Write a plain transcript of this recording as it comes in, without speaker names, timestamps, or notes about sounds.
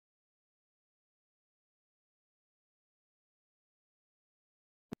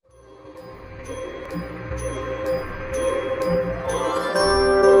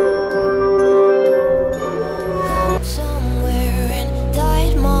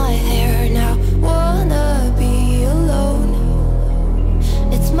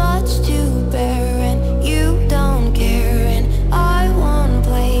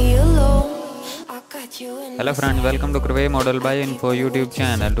Hello friends, welcome to Curvy Model by Info YouTube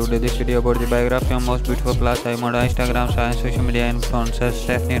channel. Today this video about the biography of most beautiful plus size model Instagram star and social media influencer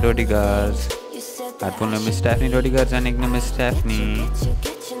Stephanie Rodriguez. Her full name is Stephanie Rodriguez and nickname is Stephanie.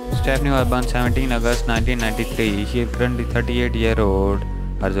 Stephanie was born 17 August 1993. She is currently 38-year-old.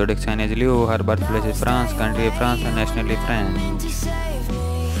 Her zodiac sign is Leo. Her birthplace is France, country is France and nationally French.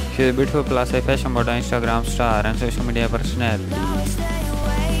 She is a beautiful plus size fashion model, Instagram star and social media personality.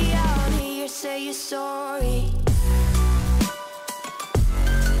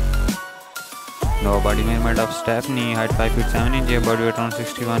 Body measurement of Stephanie, height 5 feet 7 inches, body weight around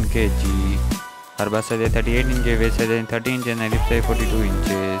 61 kg. Her bust size is 38 inches, waist size is 30 inches, and hip size 42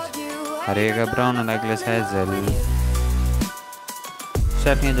 inches. Her hair is brown and eyeglass hazel.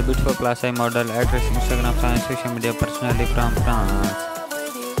 Stephanie is a beautiful plus size model, actress, Instagram star and social media personality from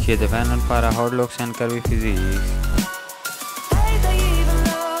France. She is a fan for her hot looks and curvy physique.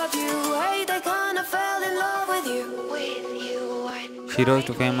 She rose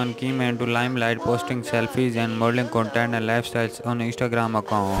to fame and came into limelight posting selfies and modeling content and lifestyles on Instagram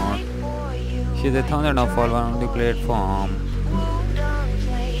account. She has 1,000 of followers on the platform.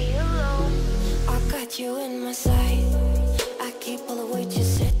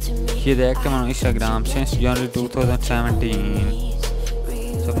 She is active on Instagram since January 2017.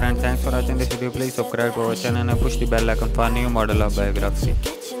 So friends, thanks for watching this video. Please subscribe to our channel and push the bell icon for new model of biography.